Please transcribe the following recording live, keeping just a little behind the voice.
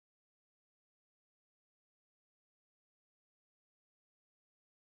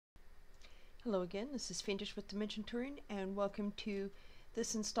Hello again, this is Fiendish with Dimension Touring, and welcome to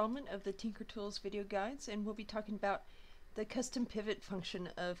this installment of the Tinker Tools video guides, and we'll be talking about the custom pivot function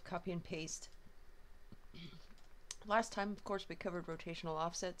of copy and paste. Last time, of course, we covered rotational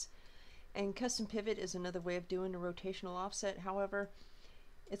offsets, and custom pivot is another way of doing a rotational offset. However,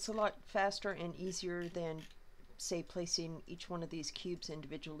 it's a lot faster and easier than, say, placing each one of these cubes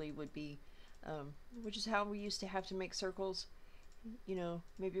individually would be, which is how we used to have to make circles. You know,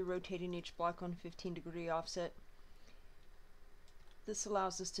 maybe rotating each block on a 15-degree offset. This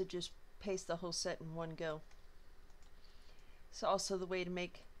allows us to just paste the whole set in one go. It's also the way to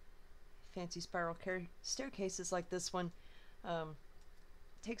make fancy spiral staircases like this one.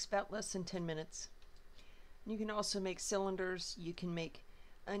 Takes about less than 10 minutes. You can also make cylinders, you can make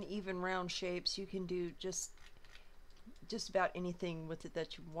uneven round shapes, you can do just about anything with it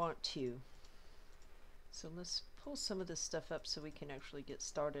that you want to. So let's pull some of this stuff up so we can actually get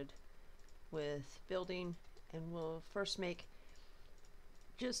started with building, and we'll first make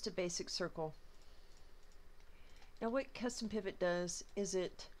just a basic circle. Now what custom pivot does is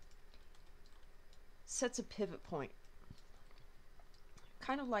it sets a pivot point,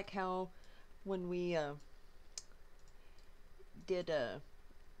 kind of like how when we did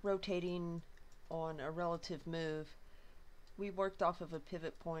rotating on a relative move, we worked off of a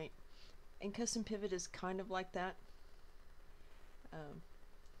pivot point. And custom pivot is kind of like that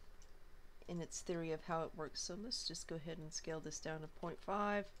in its theory of how it works. So let's just go ahead and scale this down to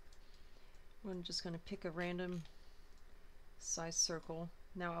 0.5. I'm just going to pick a random size circle.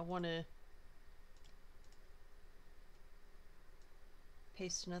 Now I want to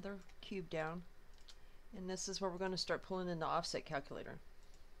paste another cube down, and this is where we're going to start pulling in the offset calculator.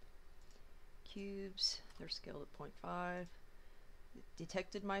 Cubes, they're scaled at 0.5.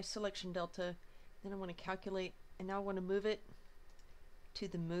 Detected my selection delta, then I want to calculate, and now I want to move it to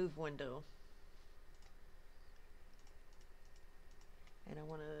the move window, and I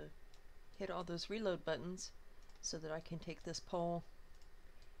want to hit all those reload buttons so that I can take this pole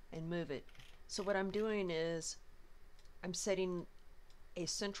and move it. So what I'm doing is I'm setting a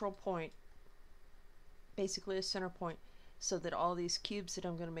central point, basically a center point, so that all these cubes that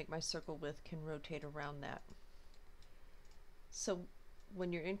I'm going to make my circle with can rotate around that. So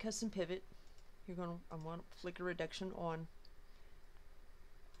when you're in custom pivot, I want to flicker reduction on.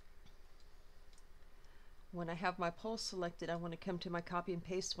 When I have my pole selected, I want to come to my copy and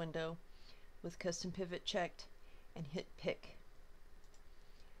paste window with custom pivot checked and hit pick.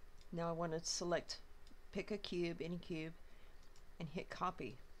 Now I want to pick a cube, any cube, and hit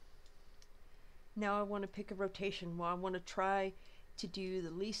copy. Now I want to pick a rotation. Well, I want to try to do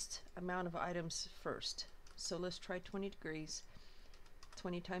the least amount of items first. So let's try 20 degrees.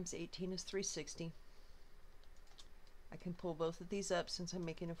 20 times 18 is 360. I can pull both of these up since I'm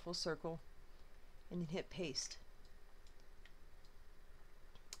making a full circle, and then hit paste.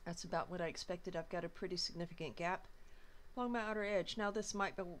 That's about what I expected. I've got a pretty significant gap along my outer edge. Now this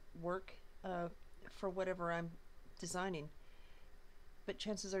might work for whatever I'm designing, but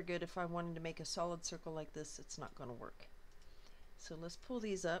chances are good if I wanted to make a solid circle like this, it's not going to work. So let's pull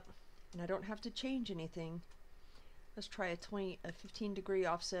these up, and I don't have to change anything. Let's try a 15-degree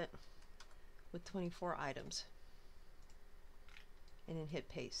offset with 24 items, and then hit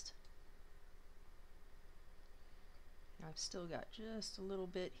paste. Now I've still got just a little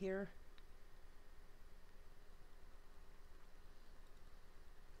bit here.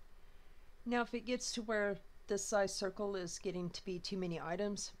 Now if it gets to where this size circle is getting to be too many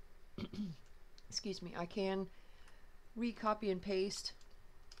items, excuse me, I can recopy and paste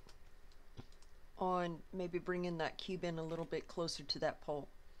on, maybe bringing that cube in a little bit closer to that pole.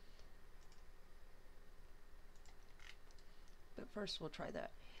 But first we'll try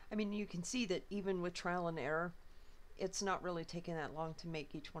that. I mean, you can see that even with trial and error, it's not really taking that long to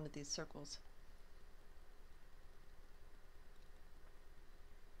make each one of these circles.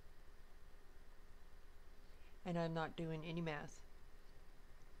 And I'm not doing any math.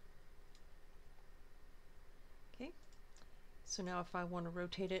 Okay, so now if I want to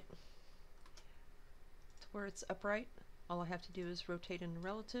rotate it where it's upright, all I have to do is rotate in the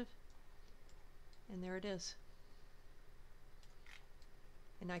relative, and there it is.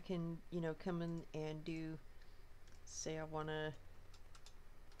 And I can, you know, come in and do, say I want to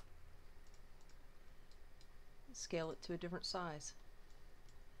scale it to a different size.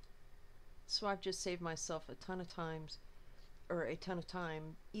 So I've just saved myself a ton of time,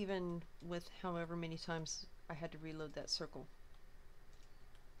 even with however many times I had to reload that circle.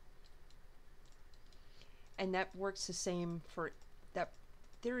 And that works the same for, that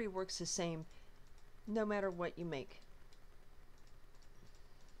theory works the same no matter what you make.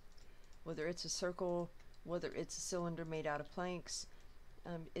 whether it's a circle, whether it's a cylinder made out of planks,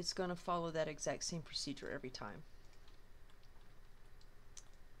 it's going to follow that exact same procedure every time.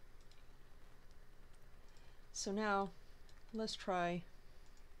 So now let's try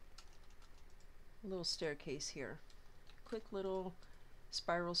a little staircase here. Quick little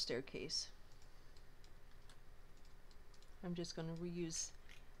spiral staircase. I'm just going to reuse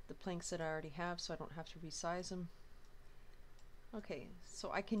the planks that I already have so I don't have to resize them. Okay,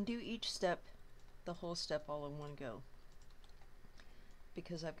 so I can do each step, the whole step, all in one go,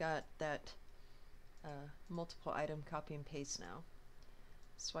 because I've got that multiple item copy and paste now.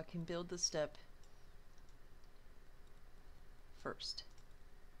 So I can build the step first.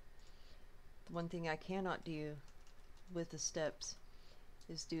 The one thing I cannot do with the steps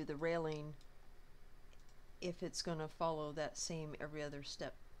is do the railing if it's going to follow that same every other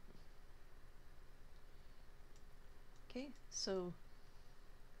step. Okay, so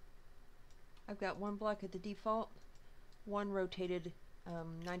I've got one block at the default, one rotated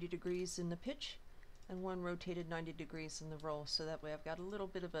 90 degrees in the pitch, and one rotated 90 degrees in the roll, so that way I've got a little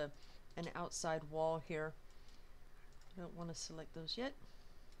bit of an outside wall here. I don't want to select those yet.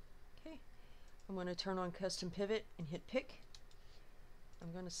 Okay, I'm going to turn on custom pivot and hit pick.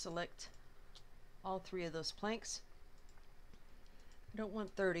 I'm going to select all three of those planks. I don't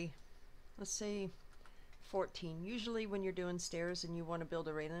want 30, let's say 14. Usually when you're doing stairs and you want to build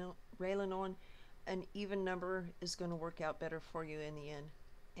a railing on, an even number is going to work out better for you in the end.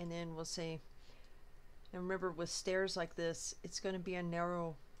 And then we'll say, and remember with stairs like this, it's going to be a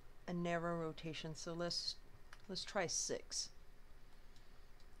narrow rotation, so let's try 6.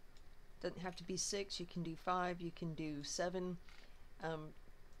 Doesn't have to be 6, you can do 5, you can do 7,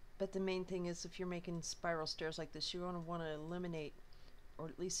 but the main thing is if you're making spiral stairs like this, you're going to want to eliminate, or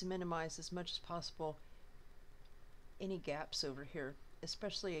at least minimize as much as possible, any gaps over here,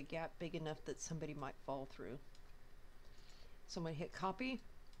 especially a gap big enough that somebody might fall through. So I'm going to hit copy.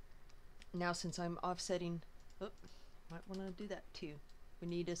 Now since I'm offsetting, might want to do that too. We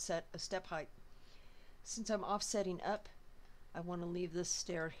need to set a step height. Since I'm offsetting up, I want to leave this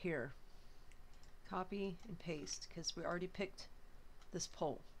stair here. Copy and paste, because we already picked this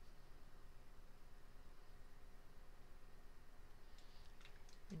pole.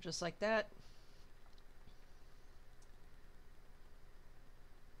 And just like that,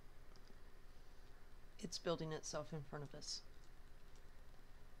 it's building itself in front of us.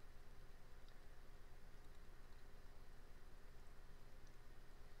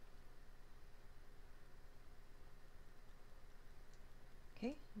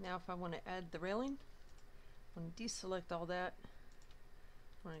 Okay, now if I want to add the railing, I'm going to deselect all that.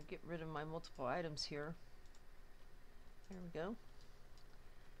 I want to get rid of my multiple items here. There we go.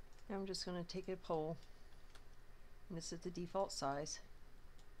 Now I'm just going to take a pole, and this is the default size.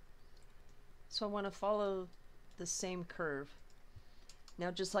 So I want to follow the same curve. Now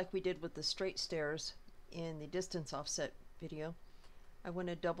just like we did with the straight stairs in the distance offset video, I want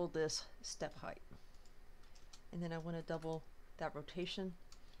to double this step height. And then I want to double that rotation,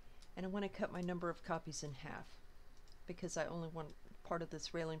 and I want to cut my number of copies in half because I only want part of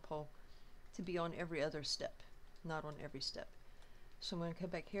this railing pole to be on every other step, not on every step. So I'm going to come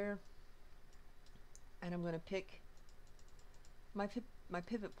back here and I'm going to pick my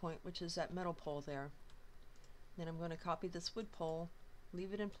pivot point, which is that metal pole there. Then I'm going to copy this wood pole,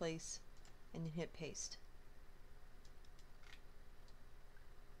 leave it in place, and then hit paste.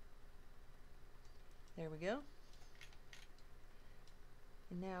 There we go.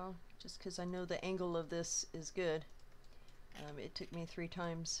 And now, just because I know the angle of this is good, it took me 3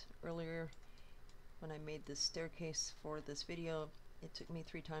 times earlier when I made this staircase for this video. It took me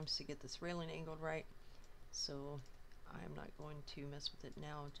 3 times to get this railing angled right, so I'm not going to mess with it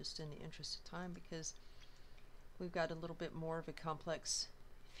now, just in the interest of time, because we've got a little bit more of a complex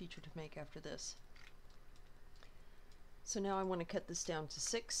feature to make after this. So now I want to cut this down to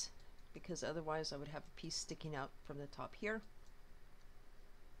 6, because otherwise I would have a piece sticking out from the top here.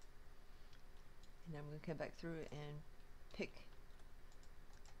 And I'm going to come back through and pick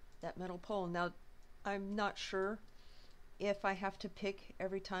that metal pole. Now I'm not sure if I have to pick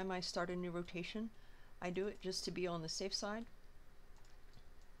every time I start a new rotation. I do it just to be on the safe side.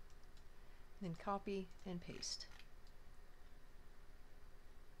 Then copy and paste.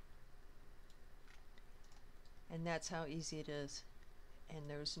 And that's how easy it is. And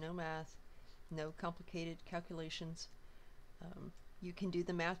there's no math, no complicated calculations. You can do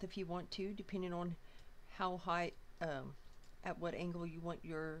the math if you want to, depending on how high, at what angle you want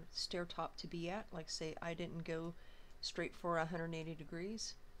your stair top to be at. Like say I didn't go straight for 180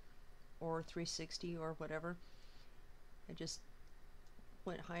 degrees or 360 or whatever. I just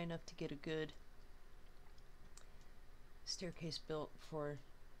went high enough to get a good staircase built for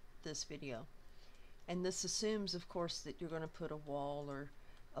this video. And this assumes, of course, that you're going to put a wall or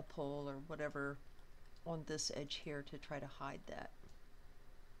a pole or whatever on this edge here to try to hide that.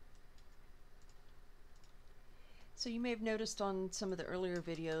 So you may have noticed on some of the earlier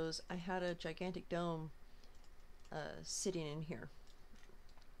videos I had a gigantic dome sitting in here,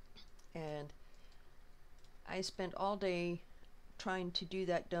 and I spent all day trying to do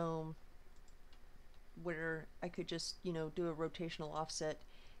that dome where I could just, you know, do a rotational offset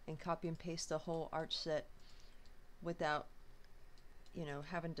and copy and paste the whole arch set without, you know,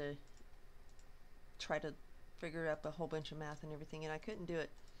 having to try to figure out a whole bunch of math and everything, and I couldn't do it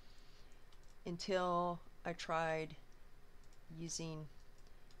until I tried using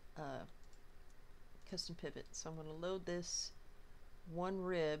custom pivot. So I'm going to load this one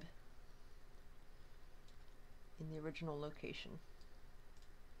rib in the original location,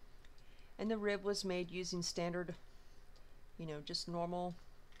 and the rib was made using standard, you know, just normal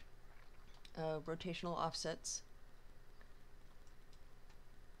rotational offsets.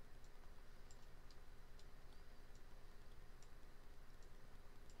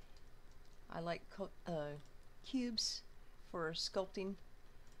 I like cubes for sculpting,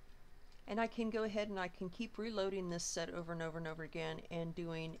 and I can go ahead and I can keep reloading this set over and over and over again and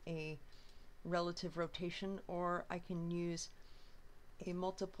doing a relative rotation, or I can use a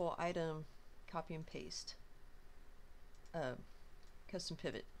multiple item copy and paste custom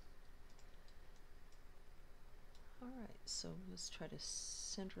pivot. Alright, so let's try to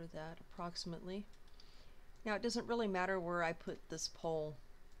center that approximately. Now it doesn't really matter where I put this pole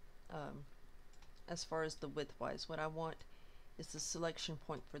as far as the width wise. What I want is the selection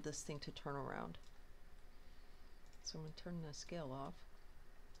point for this thing to turn around. So I'm going to turn the scale off.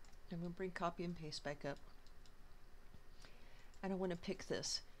 I'm going to bring copy and paste back up, and I want to pick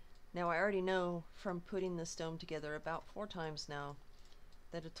this. Now I already know from putting this dome together about 4 times now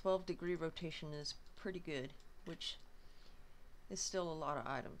that a 12-degree rotation is pretty good, which is still a lot of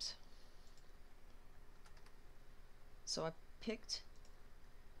items. So I picked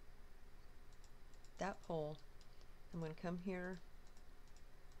that pole. I'm going to come here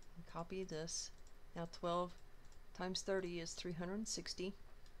and copy this. Now 12 times 30 is 360.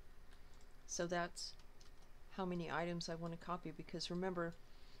 So that's how many items I want to copy, because remember,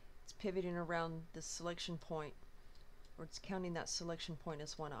 it's pivoting around the selection point, or it's counting that selection point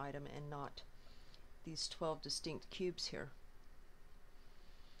as one item and not these 12 distinct cubes here.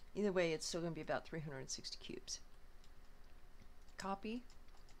 Either way, it's still going to be about 360 cubes. Copy.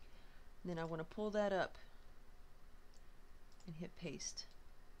 And then I want to pull that up and hit paste.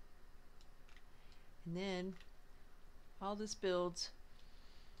 And then while this builds,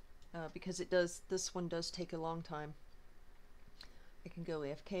 because this one does take a long time, I can go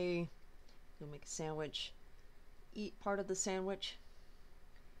AFK, go make a sandwich, eat part of the sandwich,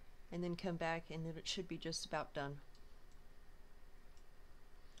 and then come back, and then it should be just about done.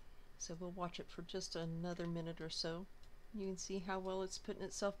 So we'll watch it for just another minute or so. You can see how well it's putting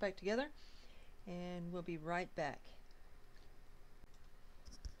itself back together, and we'll be right back.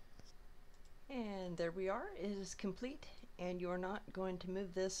 And there we are. It is complete, and you're not going to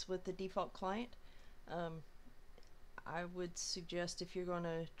move this with the default client. I would suggest, if you're going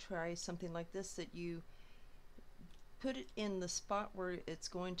to try something like this, that you put it in the spot where it's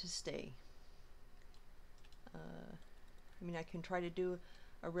going to stay. I mean, I can try to do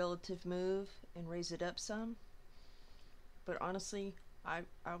a relative move and raise it up some, but honestly, I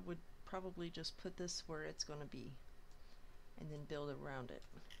would probably just put this where it's going to be and then build around it.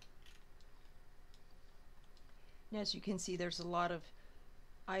 And as you can see, there's a lot of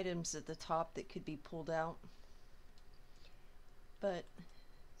items at the top that could be pulled out, but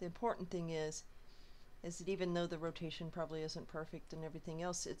the important thing is that even though the rotation probably isn't perfect and everything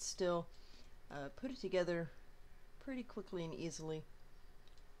else, it's still put it together pretty quickly and easily.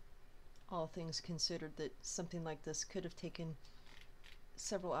 All things considered, that something like this could have taken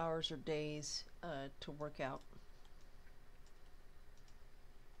several hours or days to work out.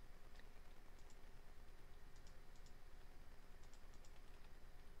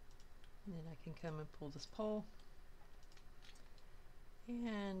 And then I can come and pull this pole,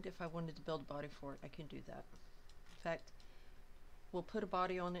 and if I wanted to build a body for it, I can do that. In fact, we'll put a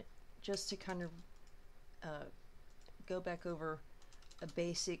body on it just to kind of go back over a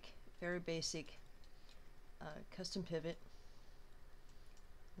basic, very basic custom pivot.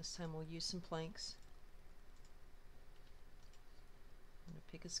 This time we'll use some planks. I'm going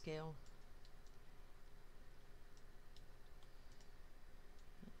to pick a scale.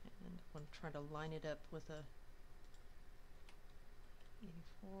 And I want to try to line it up with a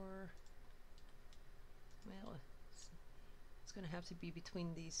 84. Well, it's going to have to be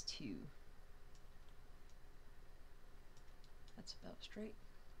between these two. That's about straight.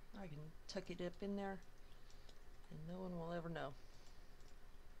 I can tuck it up in there and no one will ever know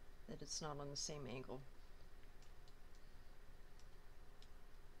that it's not on the same angle.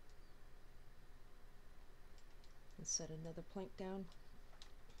 And set another plank down.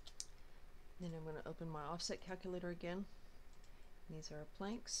 Then I'm going to open my offset calculator again. These are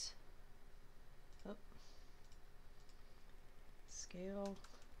planks. Oh. Scale.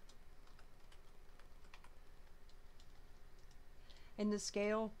 And the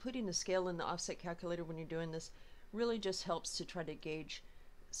scale, putting the scale in the offset calculator when you're doing this really just helps to try to gauge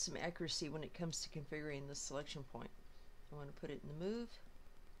some accuracy when it comes to configuring the selection point. I want to put it in the move.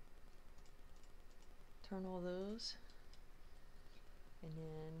 Turn all those. And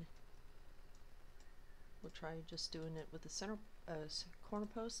then we'll try just doing it with the center corner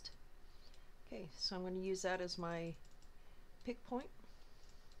post. Okay, so I'm going to use that as my pick point.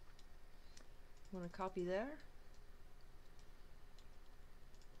 I'm going to copy there.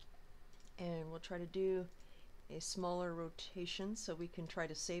 And we'll try to do a smaller rotation so we can try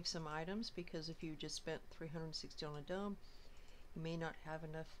to save some items, because if you just spent 360 on a dome, you may not have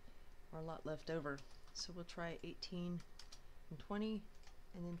enough or a lot left over. So we'll try 18 and 20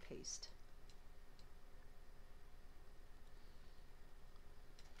 and then paste.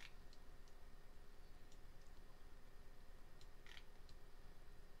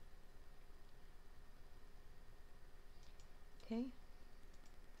 Okay,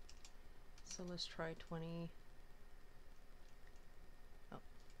 so let's try 20,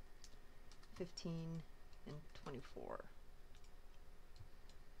 15 and 24.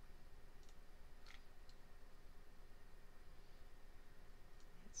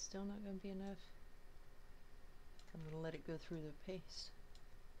 It's still not going to be enough. I'm going to let it go through the paste.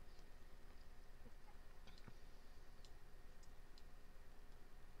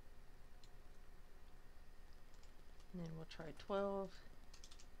 And then we'll try 12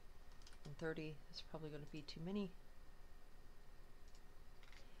 and 30. It's probably going to be too many.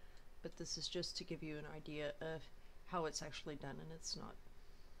 But this is just to give you an idea of how it's actually done, and it's not,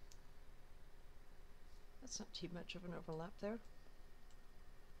 that's not too much of an overlap there.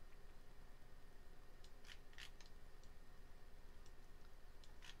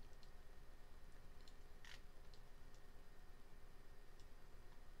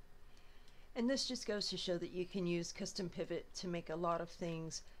 And this just goes to show that you can use custom pivot to make a lot of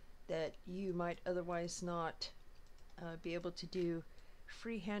things that you might otherwise not be able to do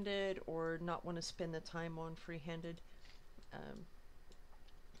free-handed, or not want to spend the time on free-handed.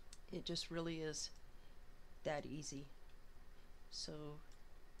 It just really is that easy. So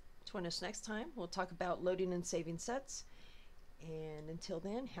join us next time. We'll talk about loading and saving sets. And until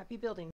then, happy building.